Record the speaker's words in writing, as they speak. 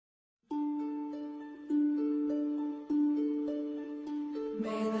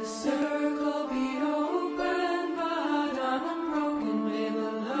May the circle be open but unbroken. May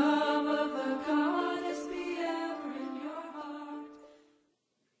the love of the goddess be ever in your heart.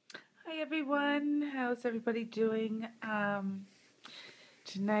 Hi everyone, how's everybody doing?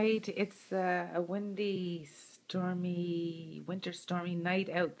 Tonight it's a windy, stormy, winter stormy night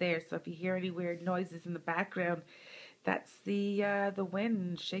out there. So if you hear any weird noises in the background, that's the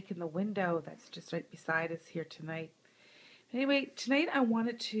wind shaking the window that's just right beside us here tonight. Anyway, tonight I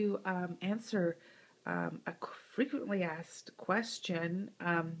wanted to answer a frequently asked question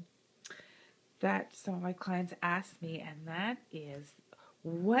that some of my clients ask me, and that is,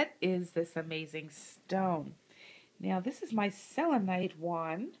 what is this amazing stone? Now, this is my Selenite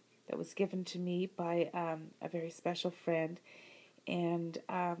wand that was given to me by a very special friend, and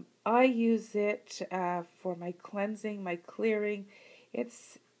I use it for my cleansing, my clearing.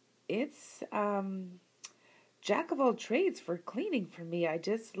 It's jack of all trades for cleaning for me. I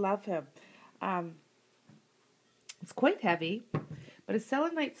just love him. It's quite heavy, but a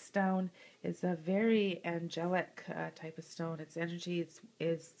selenite stone is a very angelic type of stone. Its energy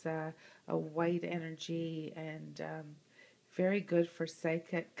is a white energy and very good for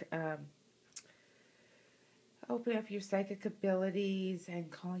psychic, opening up your psychic abilities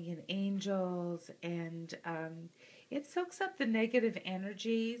and calling in angels, and it soaks up the negative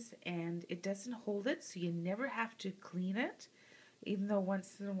energies and it doesn't hold it, so you never have to clean it. Even though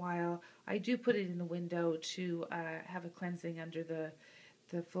once in a while I do put it in the window to have a cleansing under the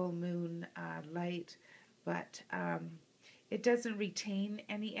full moon light, but it doesn't retain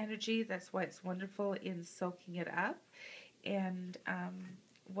any energy. That's why it's wonderful in soaking it up. And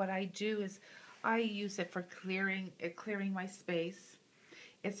what I do is I use it for clearing my space.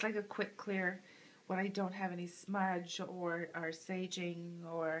 It's like a quick clear when I don't have any smudge or saging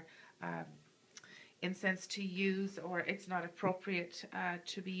or incense to use, or it's not appropriate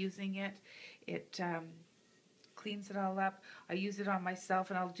to be using it. It cleans it all up. I use it on myself,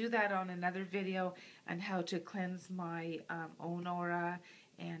 and I'll do that on another video on how to cleanse my own aura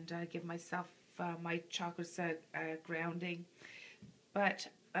and give myself my chakras grounding. But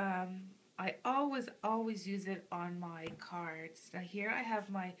I always use it on my cards. Now here I have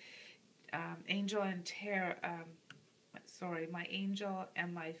my angel and my angel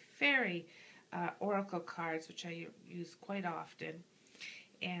and my fairy oracle cards, which I use quite often.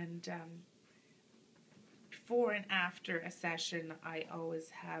 And before and after a session, I always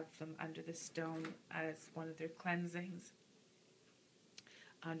have them under the stone as one of their cleansings,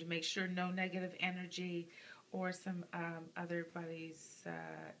 to make sure no negative energy or some other body's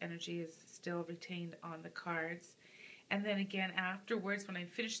energy is still retained on the cards. And then again afterwards, when I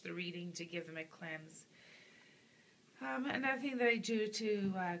finish the reading, to give them a cleanse. Another thing that I do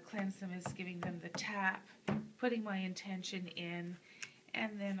to cleanse them is giving them the tap, putting my intention in,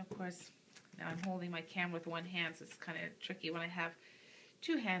 and then of course, now I'm holding my camera with one hand, so it's kind of tricky when I have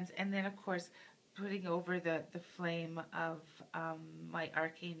two hands, and then of course putting over the flame of my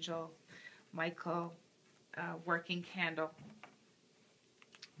Archangel Michael working candle.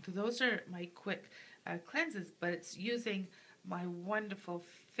 So those are my quick cleanses, but it's using my wonderful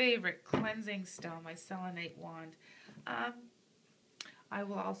favorite cleansing stone, my selenite wand. I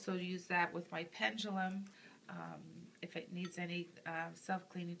will also use that with my pendulum if it needs any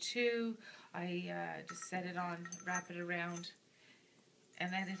self-cleaning too. I just set it on, wrap it around,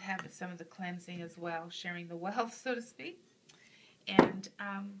 and then it has some of the cleansing as well, sharing the wealth, so to speak. And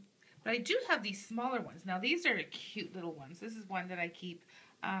but I do have these smaller ones. Now these are cute little ones. This is one that I keep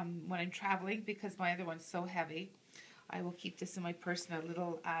when I'm traveling, because my other one's so heavy. I will keep this in my purse in a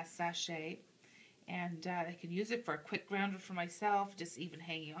little sachet, and I can use it for a quick grounder for myself, just even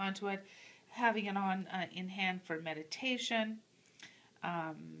hanging onto it, having it on in hand for meditation.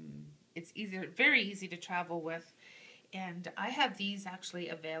 It's very easy to travel with, and I have these actually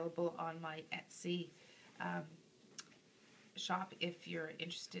available on my Etsy shop if you're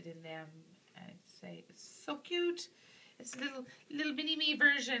interested in them. I'd say it's so cute. It's a little mini me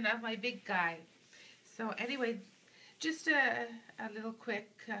version of my big guy. So anyway, just a little quick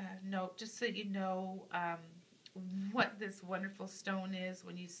note, just so you know what this wonderful stone is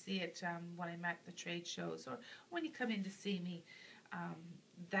when you see it when I'm at the trade shows or when you come in to see me.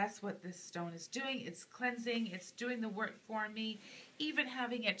 That's what this stone is doing. It's cleansing. It's doing the work for me. Even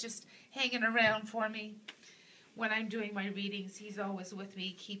having it just hanging around for me when I'm doing my readings, he's always with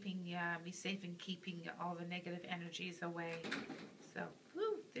me, keeping me safe and keeping all the negative energies away. So,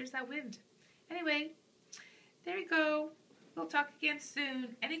 woo, there's that wind. Anyway, there you go. We'll talk again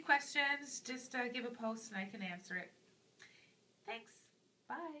soon. Any questions, just give a post and I can answer it. Thanks.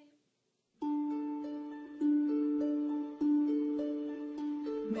 Bye.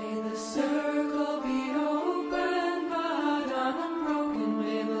 serve.